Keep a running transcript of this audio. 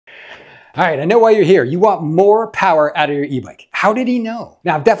All right, I know why you're here. You want more power out of your e-bike. How did he know?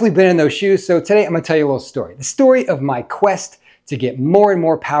 Now, I've definitely been in those shoes, so today I'm gonna tell you a little story. The story of my quest to get more and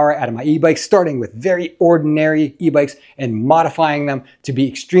more power out of my e-bikes, starting with very ordinary e-bikes and modifying them to be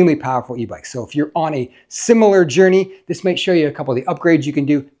extremely powerful e-bikes. So if you're on a similar journey, this might show you a couple of the upgrades you can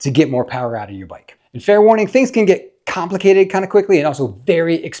do to get more power out of your bike. And fair warning, things can get complicated kind of quickly and also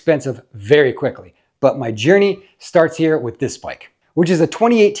very expensive very quickly. But my journey starts here with this bike, which is a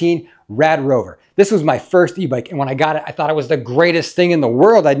 2018 Rad Rover. This was my first e-bike, and when I got it, I thought it was the greatest thing in the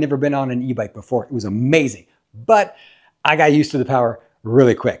world. I'd never been on an e-bike before. It was amazing, but I got used to the power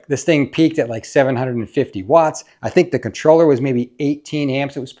really quick. This thing peaked at like 750 watts. I think the controller was maybe 18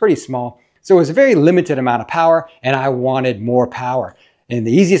 amps. It was pretty small. So it was a very limited amount of power, and I wanted more power. And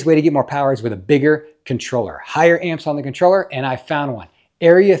the easiest way to get more power is with a bigger controller, higher amps on the controller, and I found one.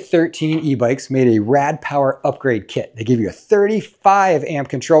 Area 13 e-bikes made a Rad Power upgrade kit. They give you a 35 amp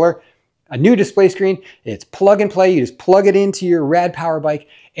controller, a new display screen. It's plug and play. You just plug it into your Rad Power bike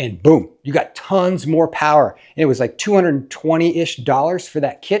and boom, you got tons more power. And it was like $220-ish for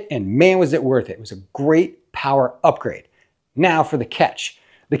that kit, and man, was it worth it. It was a great power upgrade. Now for the catch.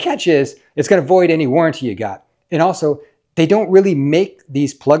 The catch is it's gonna void any warranty you got. And also, they don't really make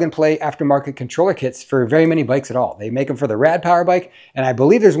these plug and play aftermarket controller kits for very many bikes at all. They make them for the Rad Power bike, and I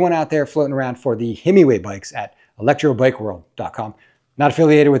believe there's one out there floating around for the Hemiway bikes at electrobikeworld.com. Not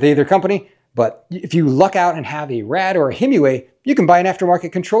affiliated with either company, but if you luck out and have a Rad or a Hemiway, you can buy an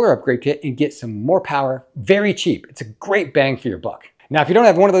aftermarket controller upgrade kit and get some more power very cheap. It's a great bang for your buck. Now, if you don't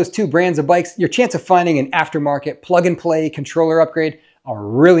have one of those two brands of bikes, your chance of finding an aftermarket plug and play controller upgrade are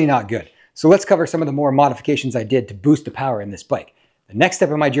really not good. So let's cover some of the more modifications I did to boost the power in this bike. The next step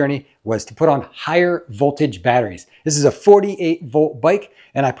in my journey was to put on higher voltage batteries. This is a 48 volt bike,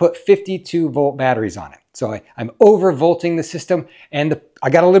 and I put 52 volt batteries on it. So I'm overvolting the system, and I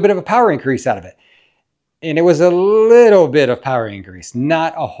got a little bit of a power increase out of it. And it was a little bit of power increase,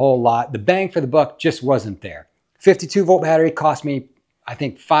 not a whole lot. The bang for the buck just wasn't there. 52 volt battery cost me, I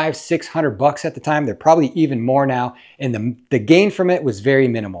think, $500-600 at the time. They're probably even more now. And the gain from it was very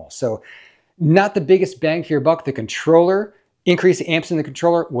minimal. So not the biggest bang for your buck. The controller, increase the amps in the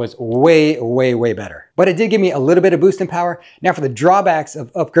controller was way, way, way better. But it did give me a little bit of boost in power. Now for the drawbacks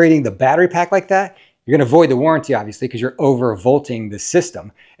of upgrading the battery pack like that, you're gonna void the warranty, obviously, because you're overvolting the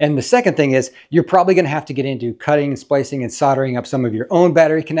system. And the second thing is, you're probably gonna have to get into cutting, splicing, and soldering up some of your own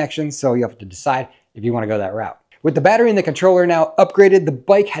battery connections, so you have to decide if you wanna go that route. With the battery and the controller now upgraded, the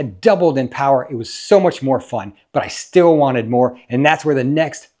bike had doubled in power. It was so much more fun, but I still wanted more, and that's where the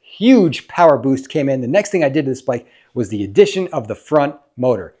next huge power boost came in. The next thing I did to this bike was the addition of the front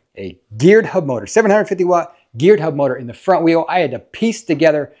motor, a geared hub motor, 750 watt geared hub motor in the front wheel. I had to piece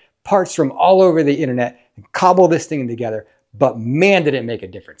together parts from all over the internet and cobble this thing together, but man, did it make a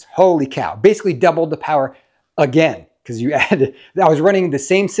difference. Holy cow. Basically doubled the power again, because I was running the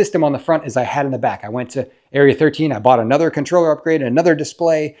same system on the front as I had in the back. I went to Area 13, I bought another controller upgrade, another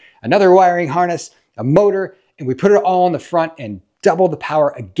display, another wiring harness, a motor, and we put it all on the front and doubled the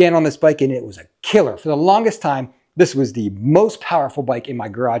power again on this bike, and it was a killer. For the longest time, this was the most powerful bike in my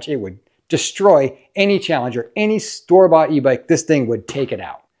garage. It would destroy any Challenger, any store-bought e-bike. This thing would take it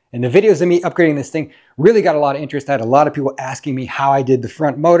out. And the videos of me upgrading this thing really got a lot of interest. I had a lot of people asking me how I did the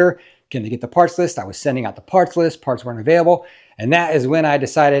front motor. Can they get the parts list? I was sending out the parts list. Parts weren't available. And that is when I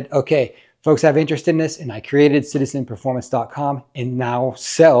decided, okay, folks have interest in this, and I created citizenperformance.com and now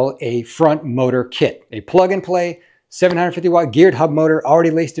sell a front motor kit, a plug and play 750 watt geared hub motor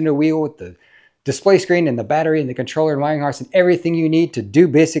already laced into a wheel with the display screen and the battery and the controller and wiring harness and everything you need to do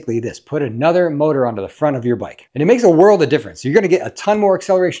basically this. Put another motor onto the front of your bike. And it makes a world of difference. You're gonna get a ton more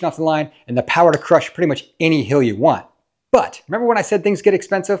acceleration off the line and the power to crush pretty much any hill you want. But remember when I said things get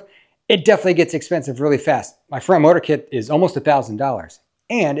expensive? It definitely gets expensive really fast. My front motor kit is almost $1,000.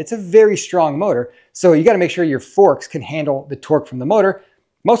 And it's a very strong motor, so you gotta make sure your forks can handle the torque from the motor.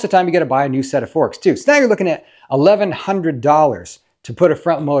 Most of the time you gotta buy a new set of forks too. So now you're looking at $1,100 to put a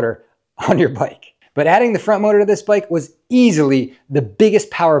front motor on your bike. But adding the front motor to this bike was easily the biggest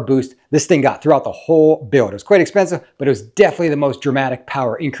power boost this thing got throughout the whole build. It was quite expensive, but it was definitely the most dramatic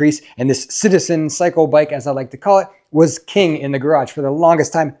power increase. And this Citizen cycle bike, as I like to call it, was king in the garage for the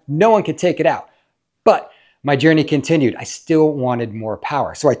longest time. No one could take it out. But my journey continued. I still wanted more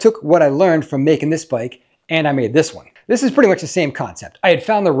power. So I took what I learned from making this bike and I made this one. This is pretty much the same concept. I had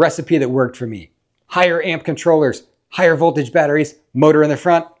found the recipe that worked for me. Higher amp controllers, higher voltage batteries, motor in the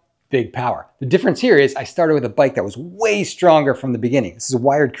front, big power. The difference here is I started with a bike that was way stronger from the beginning. This is a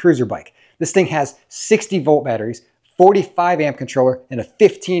wired cruiser bike. This thing has 60 volt batteries, 45 amp controller, and a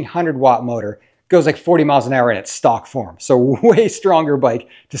 1500 watt motor. Goes like 40 miles an hour in its stock form. So way stronger bike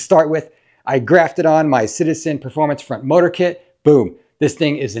to start with. I grafted on my Citizen Performance Front Motor Kit. Boom, this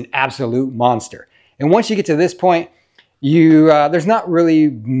thing is an absolute monster. And once you get to this point, there's not really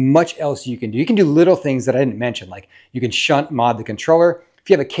much else you can do. You can do little things that I didn't mention, like you can shunt mod the controller. If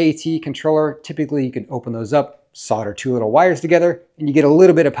you have a KT controller, typically you can open those up, solder 2 little wires together, and you get a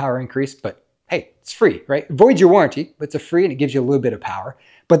little bit of power increase, but hey, it's free, right? It voids your warranty, but it's free and it gives you a little bit of power.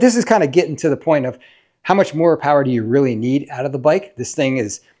 But this is kind of getting to the point of how much more power do you really need out of the bike? This thing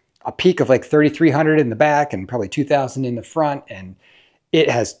is a peak of like 3,300 in the back and probably 2,000 in the front. And it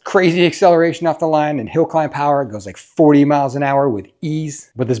has crazy acceleration off the line and hill climb power. It goes like 40 miles an hour with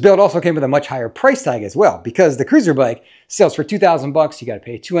ease. But this build also came with a much higher price tag as well, because the cruiser bike sells for 2,000 bucks. You got to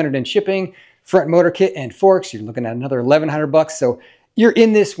pay 200 in shipping, front motor kit and forks. You're looking at another 1,100 bucks. So you're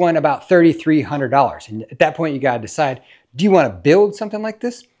in this one about $3,300. And at that point, you got to decide, do you want to build something like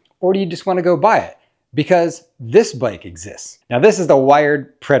this or do you just want to go buy it? Because this bike exists. Now this is the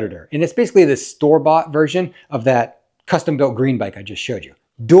wired Predator, and it's basically the store-bought version of that custom-built green bike I just showed you.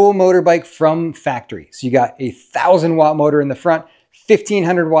 Dual motor bike from factory. So you got a 1,000-watt motor in the front,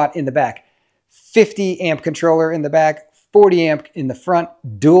 1,500 watt in the back, 50 amp controller in the back, 40 amp in the front,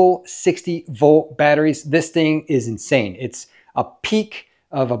 dual 60-volt batteries. This thing is insane. It's a peak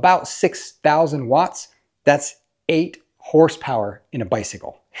of about 6,000 watts. That's 8 horsepower in a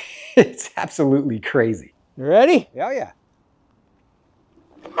bicycle. It's absolutely crazy. You ready? Oh yeah.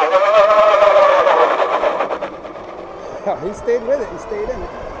 Oh, he stayed with it, he stayed in it.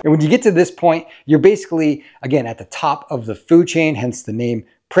 And when you get to this point, you're basically, again, at the top of the food chain, hence the name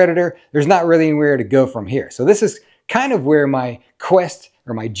Predator. There's not really anywhere to go from here. So this is kind of where my quest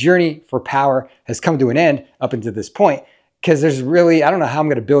or my journey for power has come to an end up until this point, because there's really, I don't know how I'm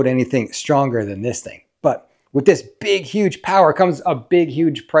gonna build anything stronger than this thing. But with this big, huge power comes a big,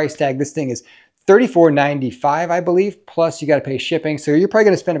 huge price tag. This thing is $34.95, I believe, plus you got to pay shipping. So you're probably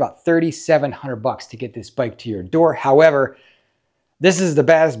going to spend about 3,700 bucks to get this bike to your door. However, this is the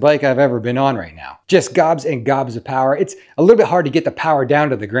baddest bike I've ever been on right now. Just gobs and gobs of power. It's a little bit hard to get the power down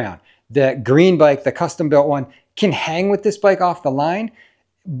to the ground. The green bike, the custom built one, can hang with this bike off the line.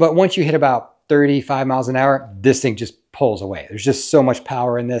 But once you hit about 35 miles an hour, this thing just pulls away. There's just so much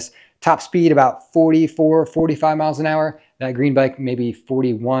power in this. Top speed about 44, 45 miles an hour. That green bike maybe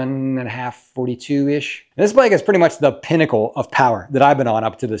 41 and a half, 42-ish. This bike is pretty much the pinnacle of power that I've been on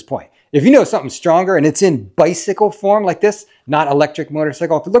up to this point. If you know something stronger and it's in bicycle form like this, not electric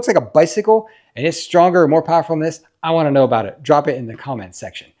motorcycle, if it looks like a bicycle and it's stronger or more powerful than this, I want to know about it. Drop it in the comments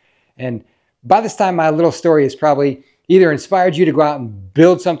section. And by this time, my little story has probably either inspired you to go out and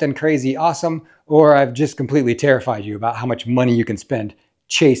build something crazy awesome, or I've just completely terrified you about how much money you can spend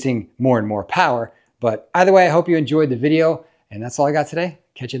chasing more and more power. But either way, I hope you enjoyed the video, and that's all I got today.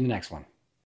 Catch you in the next one.